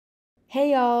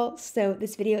Hey y'all, so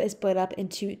this video is split up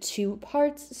into two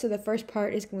parts. So the first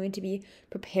part is going to be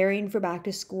preparing for back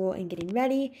to school and getting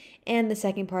ready, and the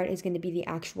second part is going to be the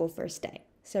actual first day.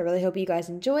 So I really hope you guys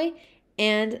enjoy,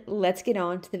 and let's get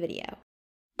on to the video.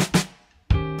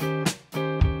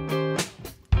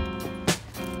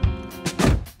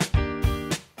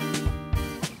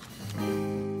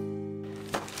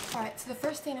 So the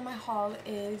first thing in my haul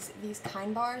is these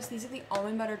Kind bars. These are the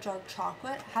almond butter dark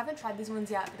chocolate. I haven't tried these ones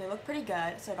yet, but they look pretty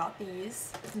good. So I got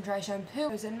these. Some dry shampoo.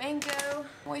 There's a mango,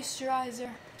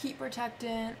 moisturizer, heat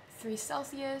protectant, 3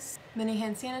 Celsius, mini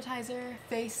hand sanitizer,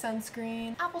 face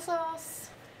sunscreen, applesauce,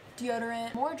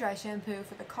 deodorant, more dry shampoo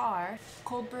for the car,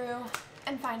 cold brew,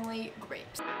 and finally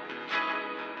grapes.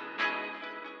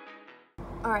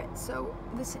 Alright, so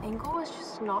this angle is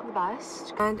just not the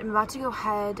best, and I'm about to go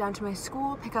head down to my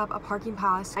school, pick up a parking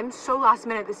pass. I'm so last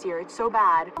minute this year, it's so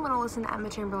bad. I'm gonna listen to Emma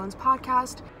Chamberlain's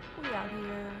podcast. We out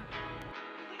here.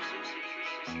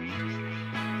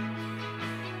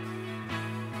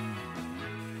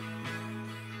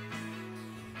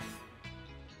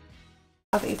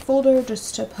 I have a folder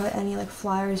just to put any like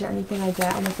flyers or anything I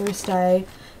get on the first day,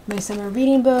 my summer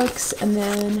reading books, and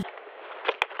then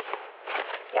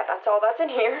that's in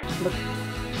here.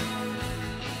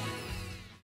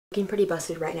 Looking pretty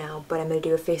busted right now, but I'm gonna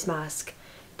do a face mask,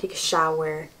 take a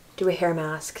shower, do a hair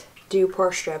mask, do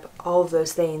pore strip, all of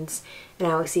those things, and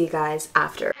I will see you guys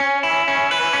after.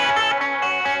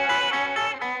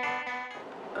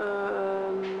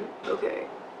 Okay.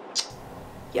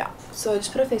 Yeah, so I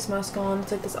just put a face mask on.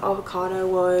 It's like this avocado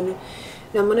one.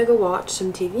 Now I'm gonna go watch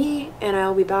some TV, and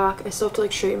I'll be back. I still have to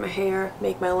like straighten my hair,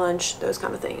 make my lunch, those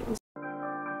kind of things.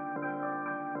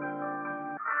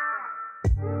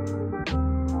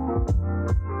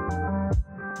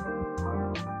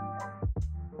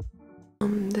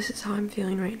 This is how I'm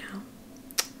feeling right now.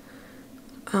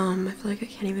 I feel like I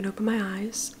can't even open my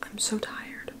eyes. I'm so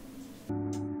tired.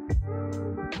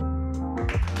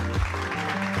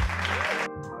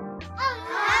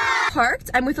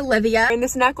 Parked. I'm with Olivia. And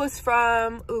this necklace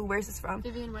from, ooh, where's this from?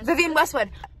 Vivian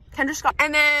Westwood. Kendra Scott.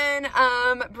 And then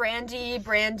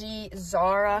Brandy,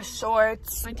 Zara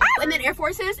shorts. Oh, and then Air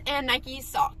Forces and Nike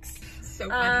socks. So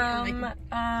funny.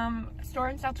 Store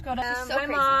in South Dakota. So my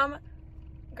crazy. mom.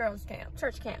 Girls camp.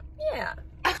 Church camp. Yeah.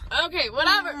 Okay,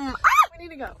 whatever. We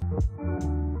need to go.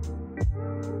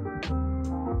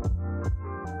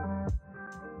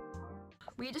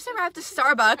 We just arrived at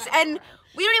Starbucks and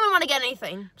we don't even want to get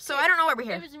anything. So I don't know why we're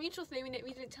here. It was a mutual thing.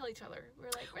 We didn't tell each other. We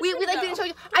were like, we didn't tell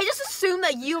you. I just assumed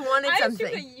that you wanted something. I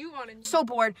assumed that you wanted. So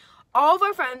bored. All of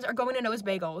our friends are going to Noah's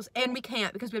Bagels and we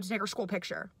can't because we have to take our school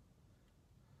picture.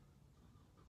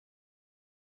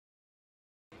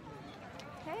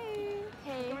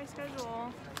 My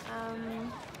schedule.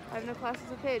 I have no classes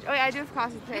with Paige. Oh yeah, I do have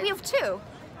classes with Paige. We have 2.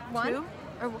 One? 2?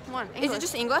 Or 1? English. Is it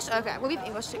just English? Okay, well we have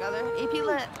English together. AP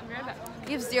Lit.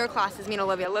 We have 0 classes, me and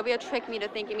Olivia. Olivia tricked me to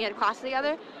thinking we had classes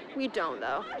together. We don't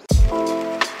though.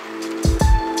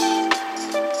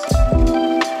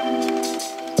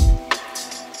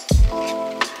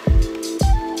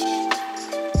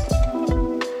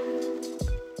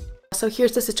 So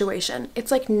here's the situation. It's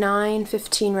like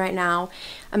 9:15 right now.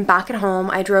 I'm back at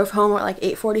home. I drove home at like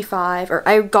 8:45, or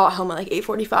I got home at like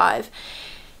 8:45.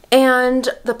 And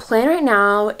the plan right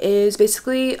now is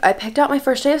basically I picked out my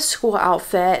first day of school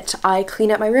outfit. I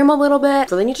cleaned up my room a little bit.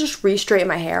 Really need to just re-straighten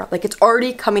my hair. Like it's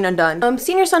already coming undone.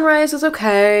 Senior sunrise was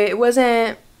okay. It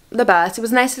wasn't the best. It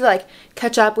was nice to like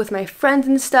catch up with my friends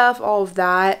and stuff, all of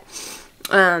that.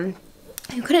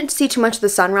 I couldn't see too much of the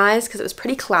sunrise because it was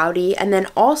pretty cloudy, and then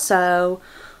also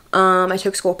I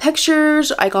took school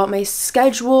pictures, I got my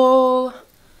schedule,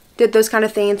 did those kind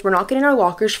of things. We're not getting our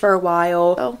lockers for a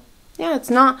while, so yeah, it's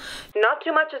not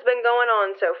too much has been going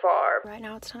on so far. Right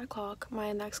now it's 10 o'clock.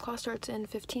 My next class starts in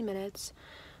 15 minutes,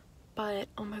 but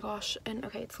oh my gosh, and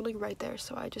okay, it's literally right there,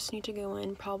 so I just need to go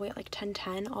in probably at like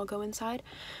 10:10. I'll go inside,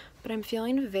 but I'm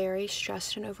feeling very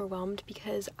stressed and overwhelmed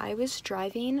because I was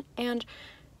driving, and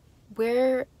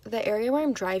where the area where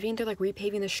I'm driving, they're like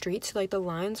repaving the streets, so like the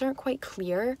lines aren't quite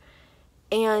clear,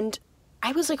 and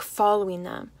I was like following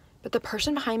them, but the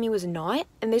person behind me was not,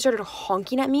 and they started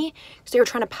honking at me because they were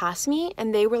trying to pass me,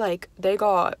 and they were like, they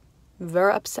got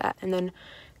very upset, and then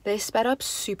they sped up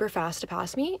super fast to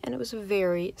pass me, and it was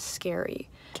very scary.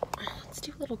 Let's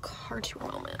do a little car tour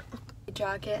moment.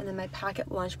 Jacket, and then my packet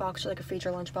lunchbox, or like a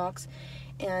freezer lunchbox,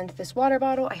 and this water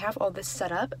bottle. I have all this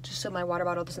set up just so my water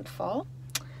bottle doesn't fall.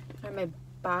 And my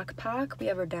backpack, we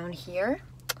have her down here.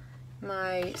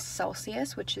 My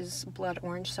Celsius, which is blood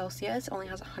orange Celsius, only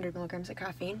has 100 milligrams of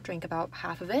caffeine. Drank about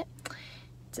half of it.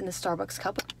 It's in the Starbucks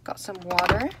cup. Got some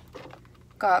water.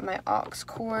 Got my aux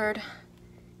cord,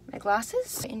 my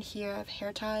glasses. In here I have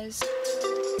hair ties.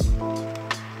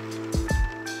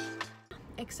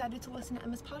 Excited to listen to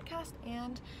Emma's podcast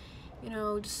and, you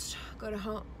know, just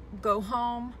go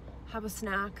home, have a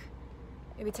snack,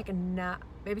 maybe take a nap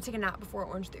before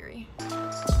Orange Theory.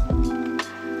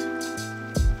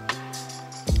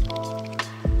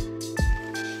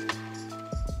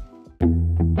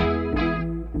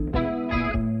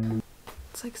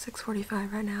 It's like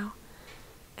 6:45 right now,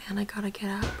 and I gotta get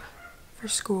up for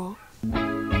school.